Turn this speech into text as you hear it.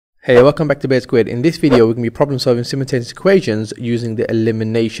Hey, welcome back to Bear Squared. In this video, we're going to be problem solving simultaneous equations using the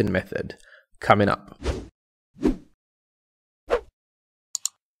elimination method. Coming up.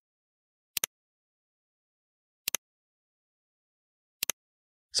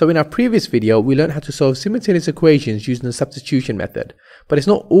 So in our previous video, we learned how to solve simultaneous equations using the substitution method, but it's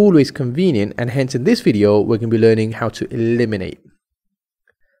not always convenient, and hence in this video, we're going to be learning how to eliminate.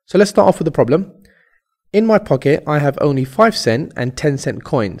 So let's start off with the problem. In my pocket, I have only 5-cent and 10-cent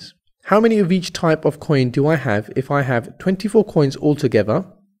coins. How many of each type of coin do I have if I have 24 coins altogether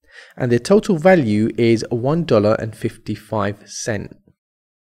and the total value is $1.55?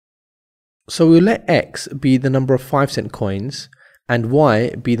 So we'll let X be the number of 5-cent coins and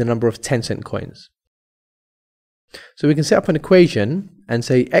Y be the number of 10-cent coins. So we can set up an equation and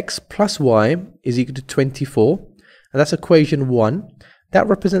say X plus Y is equal to 24, and that's equation 1. That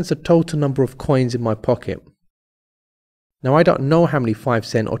represents the total number of coins in my pocket. Now I don't know how many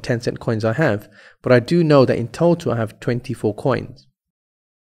 5-cent or 10-cent coins I have, but I do know that in total I have 24 coins.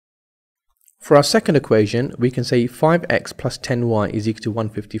 For our second equation, we can say 5x plus 10y is equal to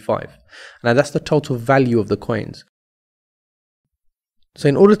 155. Now that's the total value of the coins. So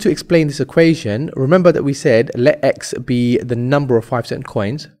in order to explain this equation, remember that we said let x be the number of 5-cent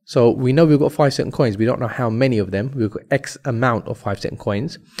coins. So we know we've got 5-cent coins. We don't know how many of them. We've got x amount of 5-cent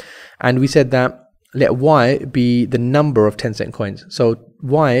coins. And we said that let y be the number of 10-cent coins. So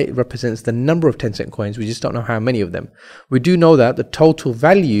y represents the number of 10-cent coins. We just don't know how many of them. We do know that the total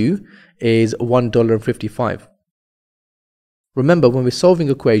value is $1.55. Remember, when we're solving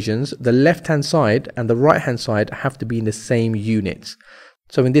equations, the left-hand side and the right-hand side have to be in the same units.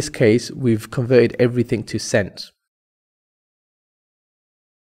 So in this case, we've converted everything to cents.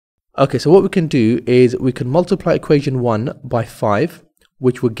 Okay, so what we can do is we can multiply equation 1 by 5,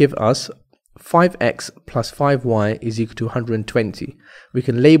 which will give us 5x plus 5y is equal to 120. We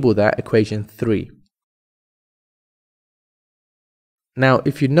can label that equation 3. Now,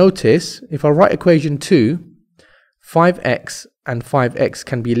 if you notice, if I write equation 2, 5x and 5x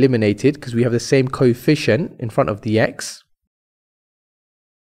can be eliminated because we have the same coefficient in front of the x.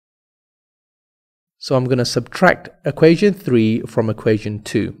 So I'm going to subtract equation 3 from equation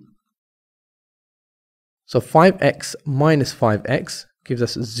 2. So 5x minus 5x gives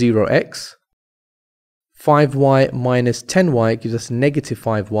us 0x. 5y minus 10y gives us negative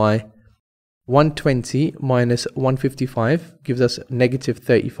 5y. 120 minus 155 gives us negative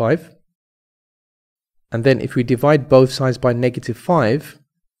 35. And then if we divide both sides by negative 5,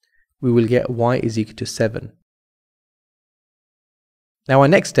 we will get y is equal to 7. Now our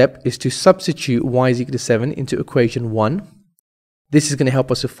next step is to substitute y is equal to 7 into equation 1. This is going to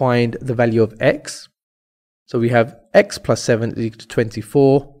help us to find the value of x. So we have x plus 7 is equal to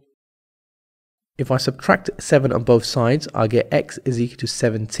 24. If I subtract 7 on both sides, I'll get x is equal to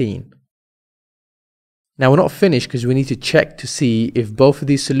 17. Now we're not finished because we need to check to see if both of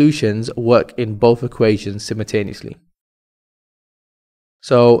these solutions work in both equations simultaneously.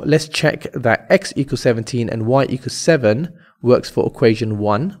 So let's check that x equals 17 and y equals 7 works for equation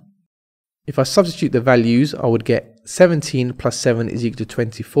 1. If I substitute the values, I would get 17 plus 7 is equal to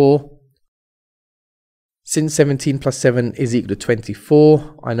 24. Since 17 plus 7 is equal to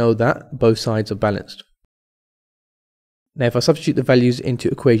 24, I know that both sides are balanced. Now if I substitute the values into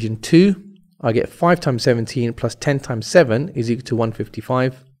equation 2, I get 5 times 17 plus 10 times 7 is equal to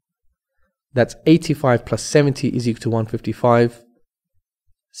 155. That's 85 plus 70 is equal to 155.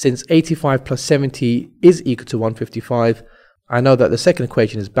 Since 85 plus 70 is equal to 155, I know that the second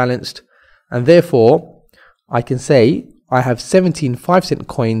equation is balanced, and therefore I can say I have 17 5-cent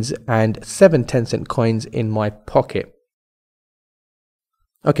coins and 7 10-cent coins in my pocket.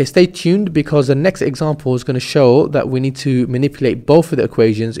 Okay, stay tuned because the next example is going to show that we need to manipulate both of the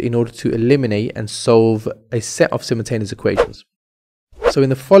equations in order to eliminate and solve a set of simultaneous equations. So in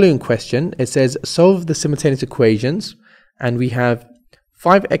the following question, it says solve the simultaneous equations, and we have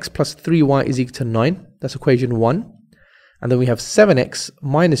 5x plus 3y is equal to 9. That's equation 1. And then we have 7x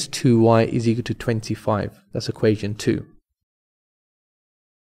minus 2y is equal to 25. That's equation 2.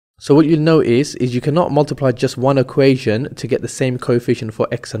 So what you'll notice is you cannot multiply just one equation to get the same coefficient for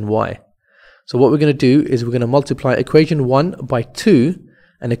x and y. So what we're going to do is we're going to multiply equation 1 by 2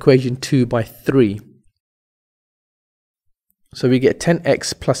 and equation 2 by 3. So we get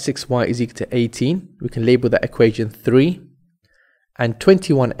 10x plus 6y is equal to 18. We can label that equation 3. And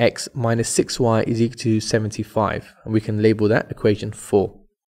 21x minus 6y is equal to 75. And we can label that equation 4.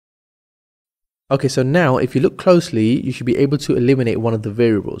 Okay, so now if you look closely, you should be able to eliminate one of the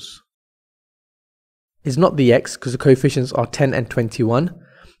variables. It's not the x because the coefficients are 10 and 21.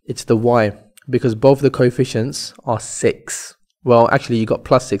 It's the y because both the coefficients are 6. Well, actually you got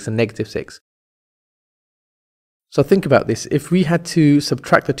 +6 and -6. So think about this. If we had to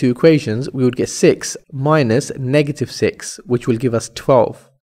subtract the two equations, we would get 6 minus -6, which will give us 12.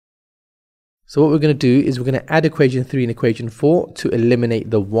 So what we're going to do is we're going to add equation 3 and equation 4 to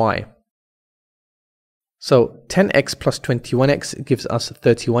eliminate the y. So 10x plus 21x gives us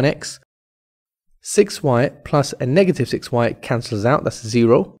 31x. 6y plus a -6y cancels out, that's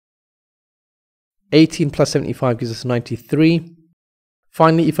 0. 18 plus 75 gives us 93.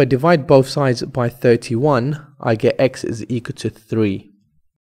 Finally, if I divide both sides by 31, I get x is equal to 3.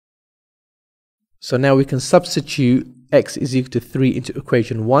 So now we can substitute x is equal to 3 into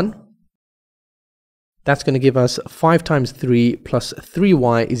equation 1. That's going to give us 5 times 3 plus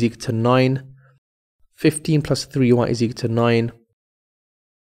 3y is equal to 9. 15 plus 3y is equal to 9.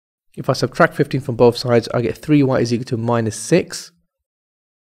 If I subtract 15 from both sides, I get 3y is equal to -6.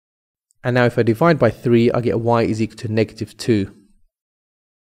 And now if I divide by 3, I get y is equal to -2.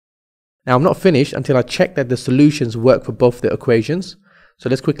 Now I'm not finished until I check that the solutions work for both the equations. So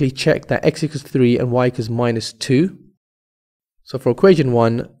let's quickly check that x equals 3 and y equals -2. So for equation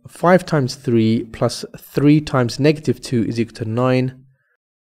 1, 5 times 3 plus 3 times -2 is equal to 9.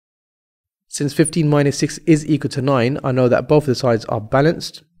 Since 15 minus 6 is equal to 9, I know that both the sides are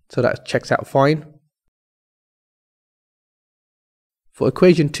balanced, so that checks out fine. For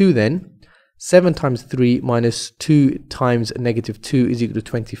equation 2 then, 7 times 3 minus 2 times -2 is equal to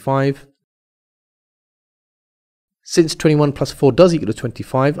 25. Since 21 plus 4 does equal to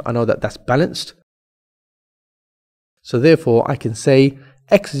 25, I know that that's balanced. So therefore, I can say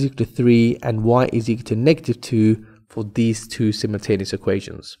x is equal to 3 and y is equal to -2 for these two simultaneous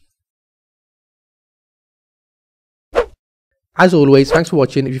equations. As always, thanks for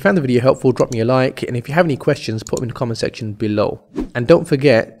watching. If you found the video helpful, drop me a like, and if you have any questions, put them in the comment section below. And don't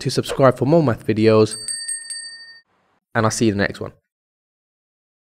forget to subscribe for more math videos, and I'll see you in the next one.